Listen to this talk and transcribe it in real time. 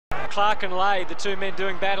Clark and Lade, the two men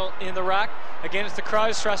doing battle in the ruck. Again, it's the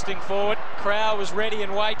Crows thrusting forward. Crow was ready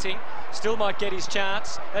and waiting. Still might get his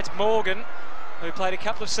chance. That's Morgan, who played a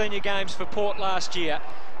couple of senior games for Port last year.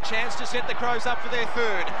 Chance to set the Crows up for their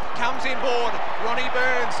third. Comes inboard. Ronnie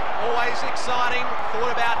Burns, always exciting.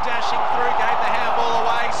 Thought about dashing through, gave the handball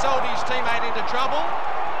away, sold his teammate into trouble.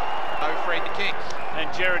 Oh, freed the kick. And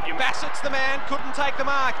Jared, Bassett's the man, couldn't take the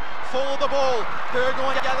mark. For the ball.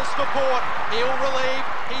 Burgoyne gathers for Port. He'll relieve.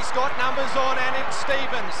 He's got numbers on, and it's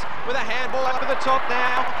Stevens with a handball up to the top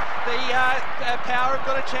now. The Power have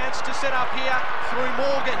got a chance to set up here through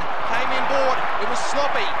Morgan. Came inboard. It was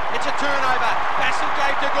sloppy. It's a turnover. Bassett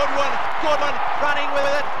gave to Goodwin. Goodwin running with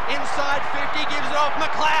it. Inside 50, gives it off.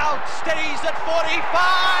 McLeod steadies at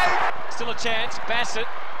 45. Still a chance. Bassett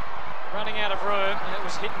running out of room, and it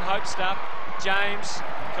was hit and hope stuff. James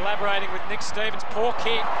collaborating with Nick Stevens. Poor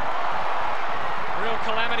kick. Real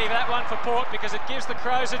calamity that one for Port, because it gives the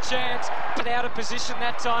Crows a chance. But out of position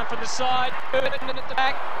that time from the side. Burton at the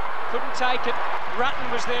back. Couldn't take it. Rutten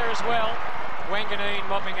was there as well. Wanganeen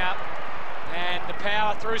mopping up. And the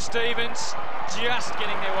Power through Stevens, just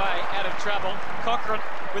getting their way out of trouble. Cochrane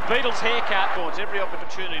with Beatles' haircut. Every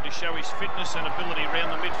opportunity to show his fitness and ability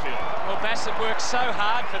around the midfield. Well, Bassett worked so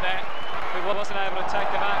hard for that, but wasn't able to take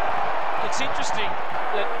them up. It's interesting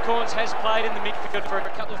that Corns has played in the midfield for a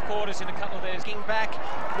couple of quarters in a couple of theirs. Looking back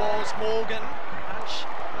was Morgan. Punch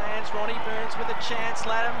lands. Ronnie Burns with a chance.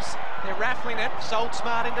 Laddams, they're raffling it. Sold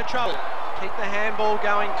Smart into trouble. Keep the handball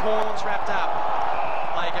going. Corns wrapped up.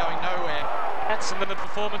 Play going nowhere. That's some of the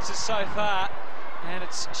performances so far, and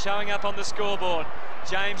it's showing up on the scoreboard.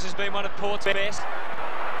 James has been one of Port's best.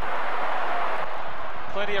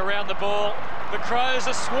 Plenty around the ball. The Crows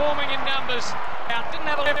are swarming in numbers. Didn't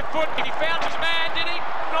have a left foot. He found his man, did he?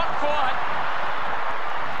 Not quite.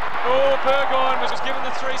 Oh, Burgoyne was given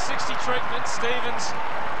the 360 treatment, Stevens,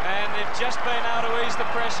 and they've just been able to ease the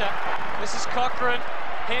pressure. This is Cochrane,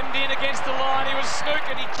 hemmed in against the line. He was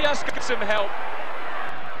snookered, he just got some help.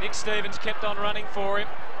 Nick Stevens kept on running for him.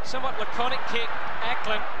 Somewhat laconic kick.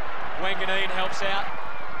 Ackland. Wanganeen helps out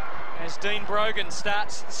as Dean Brogan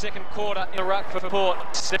starts the second quarter in a ruck for Port.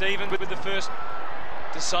 Stevens with the first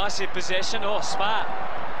decisive possession. Oh, Smart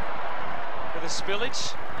with a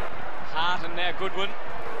spillage. Hart and now Goodwin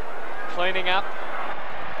cleaning up.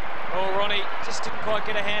 Oh, Ronnie just didn't quite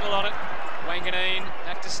get a handle on it. Wanganeen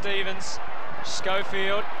back to Stevens.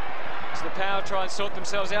 Schofield. As the Power try and sort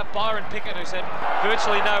themselves out. Byron Pickett, who's had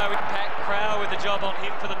virtually no impact. Crow with the job on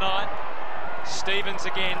him for the night. Stevens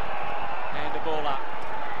again, and a ball up.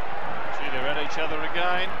 Gee, they're at each other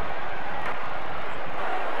again.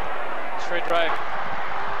 Shred Road.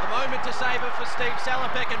 A moment to savour for Steve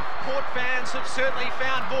Salopek, and Port fans have certainly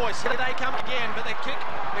found voice. Here they come again, but the kick,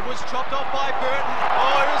 it was chopped off by Burton.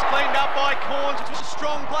 Oh, it was cleaned up by Corns. It was a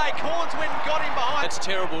strong play. Corns went and got him behind. That's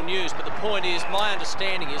terrible news, but the point is, my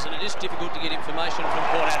understanding is, and it is difficult to get information from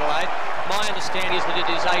Port Adelaide, my understanding is that it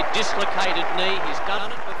is a dislocated knee. He's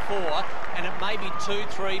done it before, and it may be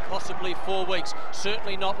 2, 3, possibly 4 weeks.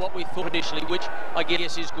 Certainly not what we thought initially, which I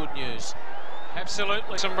guess is good news.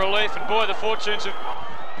 Absolutely some relief, and boy, the fortunes of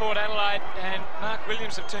Port Adelaide and Mark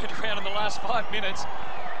Williams have turned around in the last 5 minutes.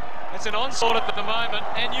 It's an onslaught at the moment,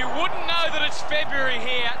 and you wouldn't know that it's February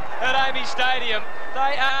here at Amy Stadium.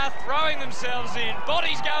 They are throwing themselves in.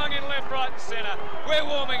 Bodies going in left, right and centre. We're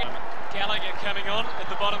warming up. Gallagher coming on at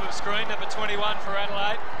the bottom of the screen, number 21 for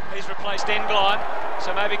Adelaide. He's replaced Engline,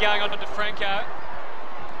 so maybe going on to Franco.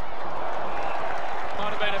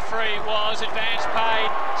 Might have been a free, it was. Advance paid.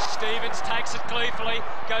 Stevens takes it gleefully,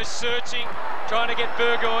 goes searching, trying to get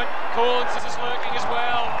Burgoyne. Corns is lurking as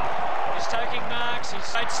well. He's taking marks, he's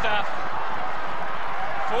great stuff.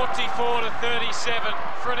 44 to 37,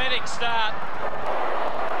 frenetic start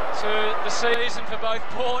to the season for both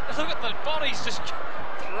Port. Look at the bodies just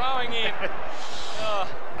throwing in. Oh,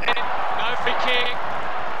 no free kick.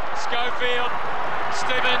 Schofield,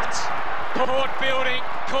 Stevens, Port building.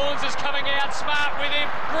 Corns is coming out, Smart with him.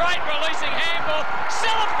 Great releasing handball.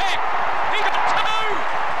 Salopek, he got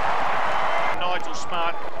 2. Nigel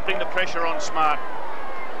Smart, bring the pressure on Smart.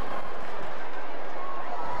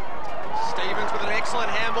 Stevens with an excellent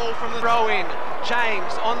handball from the throw in.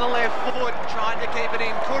 James on the left foot, tried to keep it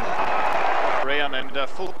in, couldn't. Round, and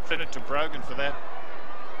full credit to Brogan for that.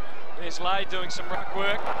 There's Lade doing some ruck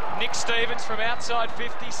work. Nick Stevens from outside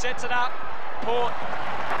 50 sets it up. Port,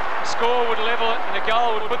 a score would level it, and a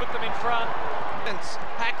goal would put them in front.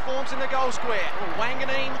 Pack forms in the goal square.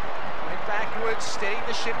 Wanganeen went backwards, steadied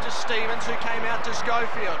the ship to Stevens, who came out to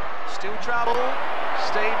Schofield. Still trouble.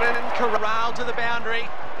 Stevens corralled to the boundary.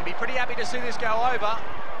 He'd be pretty happy to see this go over.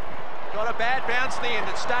 Got a bad bounce in the end.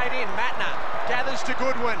 It stayed in. Matner gathers to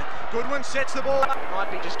Goodwin. Goodwin sets the ball up.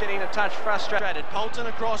 Might be just getting a touch frustrated. Polton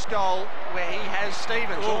across goal where he has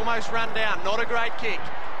Stevens almost run down. Not a great kick.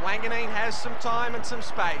 Wanganeen has some time and some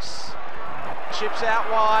space. Chips out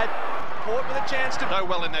wide. Port with a chance to go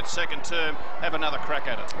well in that second term, have another crack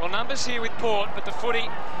at it. Well, numbers here with Port, but the footy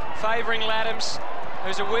favouring Laddams,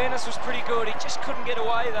 whose awareness was pretty good. He just couldn't get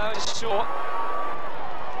away though, just short.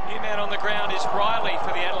 New man on the ground is Riley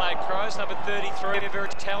for the Adelaide Crows, number 33, a very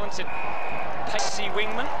talented, pacey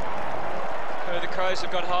wingman, who the Crows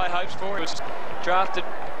have got high hopes for. He was drafted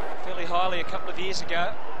fairly highly a couple of years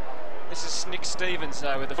ago. This is Nick Stevens,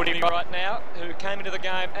 though, with the footy right now, who came into the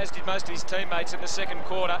game, as did most of his teammates in the second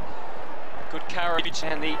quarter. Good courage,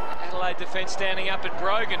 and the Adelaide defence standing up at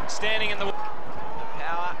Brogan, standing in the... The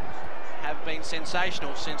Power have been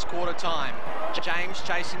sensational since quarter time. James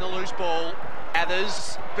chasing the loose ball.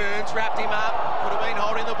 Gathers, Burns wrapped him up, could have been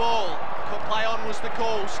holding the ball. Play on was the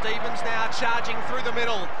call. Stevens now charging through the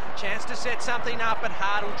middle. Chance to set something up, but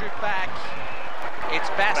Hart will drift back. It's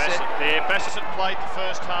Bassett. There, Bassett played the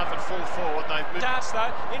first half at full forward. They've moved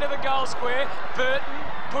though, into the goal square. Burton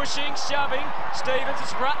pushing, shoving. Stevens,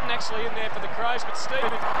 it's Rutten actually in there for the Crows, but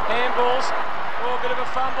Stevens handballs. Oh, a bit of a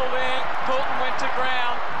fumble there. Poulton went to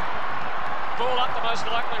ground. Ball up the most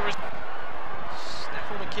likely result.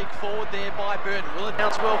 Snaffled a kick forward there by Burton. Will it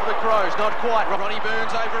bounce well for the Crows? Not quite. Ronnie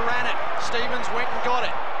Burns overran it. Stevens went and got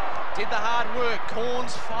it. Did the hard work.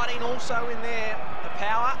 Corns fighting also in there. The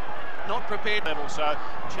Power not prepared. Level, so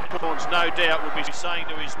Corns no doubt would be saying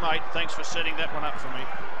to his mate, thanks for setting that one up for me.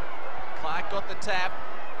 Clark got the tap.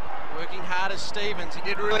 Working hard as Stevens. He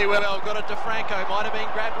did really well. Got it to Franco. Might have been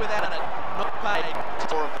grabbed without it. Not paid.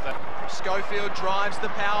 Schofield drives the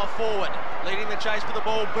Power forward. Leading the chase for the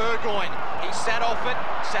ball, Burgoyne. He sat off it.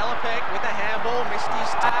 Salopek with a handball. Missed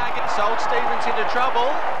his target. Sold Stevens into trouble.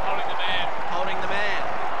 Holding the man. Holding the man.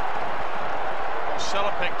 Well,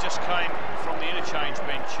 Salopek just came from the interchange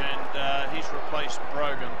bench and he's replaced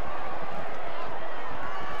Brogan.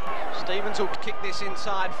 Stevens will kick this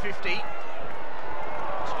inside 50.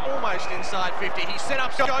 Almost inside 50. He set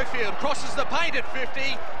up Schofield, crosses the paint at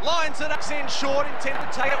 50, lines it up in short, intended to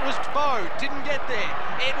take it was Bow, didn't get there.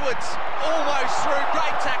 Edwards almost through,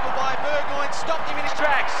 great tackle by Burgoyne, stopped him in his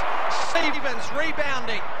tracks. Stevens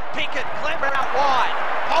rebounding, Pickett, Clemmer out wide,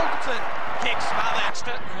 Polton kicks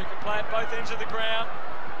smothered. Who can play at both ends of the ground.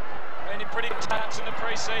 Been in pretty touch in the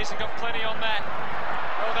pre-season, got plenty on that.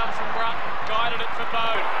 Well done from Rutten, guided it for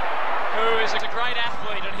Bode, who is a great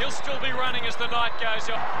athlete, and he'll still be running as the night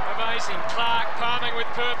goes on. Amazing. Clark palming with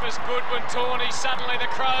purpose. Goodwin, Tawney. Suddenly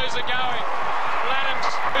the Crows are going.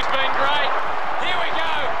 Laddams, who's been great. Here we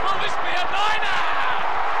go. Will this be a niner?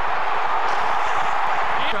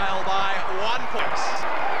 Trail by 1 point.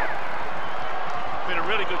 Been a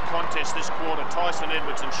really good contest this quarter. Tyson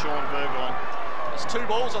Edwards and Sean Burgoyne. There's 2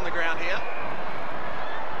 balls on the ground here.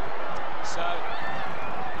 So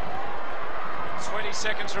 20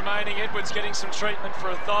 seconds remaining. Edwards getting some treatment for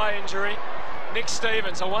a thigh injury. Nick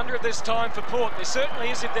Stevens. I wonder if there's time for Port. There certainly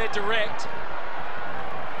is if they're direct.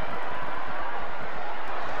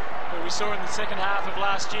 But we saw in the second half of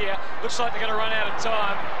last year, looks like they're going to run out of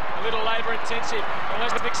time. A little labour intensive.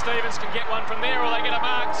 Unless Nick Stevens can get one from there, or they get a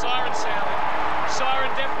mark. Siren sounded.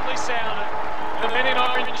 Siren definitely sounded. The men in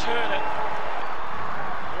orange heard it.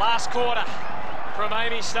 Last quarter from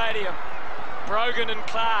Amy Stadium. Brogan and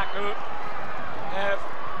Clark, who have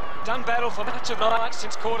done battle for much of the night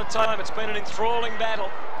since quarter time. It's been an enthralling battle.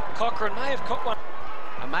 Cochrane may have caught one.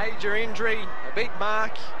 A major injury, a big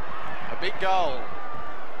mark, a big goal.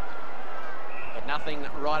 But nothing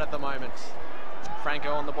right at the moment.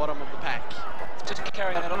 Franco on the bottom of the pack. Just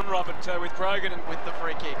carrying that on, Robert, with Brogan and with the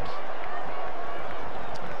free kick.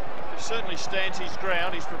 He certainly stands his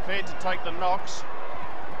ground. He's prepared to take the knocks.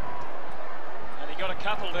 And he got a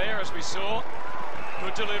couple there, as we saw.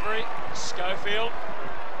 Good delivery. Schofield.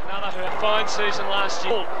 Another fine season last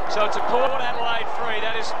year. So it's a Port Adelaide free.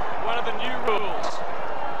 That is one of the new rules.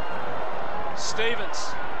 Stevens.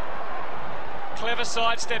 Clever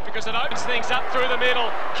sidestep because it opens things up through the middle.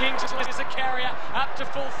 Kings is a carrier. Up to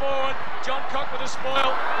full forward. John Cock with a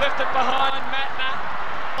spoil. Left it behind. Matner.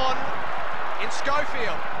 On in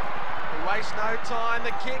Schofield. He wastes no time.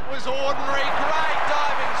 The kick was ordinary. Great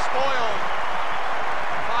diving spoil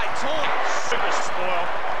by Tawney. Super spoil.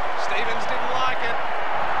 Stevens didn't like it.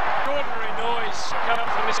 Extraordinary noise coming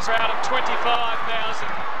from this crowd of 25,000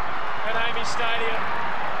 at Amy Stadium.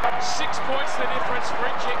 6 points the difference.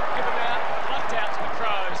 Free kick given out, plucked out to the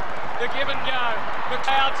Crows. The give and go.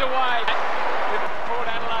 McLeod's away. With Port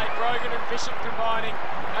Adelaide, Brogan and Bishop combining,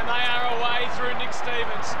 and they are away through Nick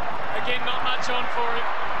Stevens. Again, not much on for him.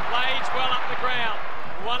 Blades well up the ground.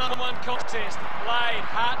 One-on-one contest. Lade,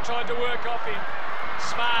 Hart tried to work off him.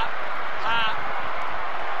 Smart, Hart.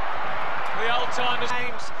 The old-timers.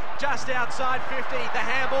 James just outside 50. The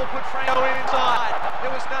handball put Franco inside.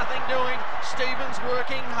 There was nothing doing. Stevens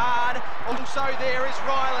working hard. Also there is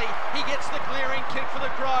Riley. He gets the clearing kick for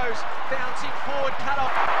the Crows. Bouncing forward, cut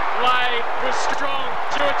off. Lade was strong.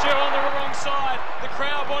 Choo on the wrong side. The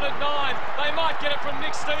crowd wanted 9. They might get it from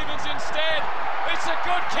Nick Stevens instead. It's a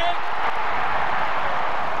good kick.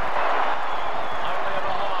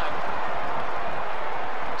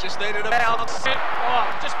 Just needed a bounce. Oh,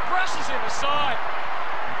 just brushes him aside.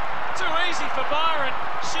 Too easy for Byron.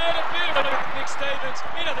 Shared it beautifully with Nick Stevens.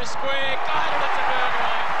 Into the square. Guided it to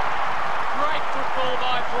Burgoyne. Great football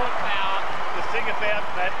by Port Power. The thing about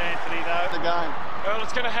that, Anthony, though, The game. Well,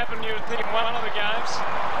 it's going to happen, you would think, in one of the games.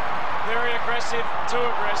 Very aggressive, too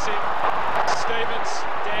aggressive. Stevens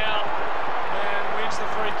down and wins the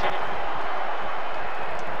free kick.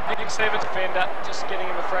 Nick Stevens defender, just getting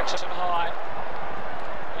him a fraction high.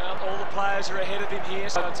 All the players are ahead of him here,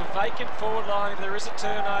 so it's a vacant forward line. If there is a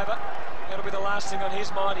turnover, that'll be the last thing on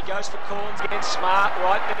his mind. He goes for Corns again, Smart,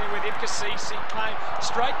 right there with him. Kasisi came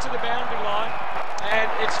straight to the boundary line, and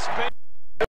it's been...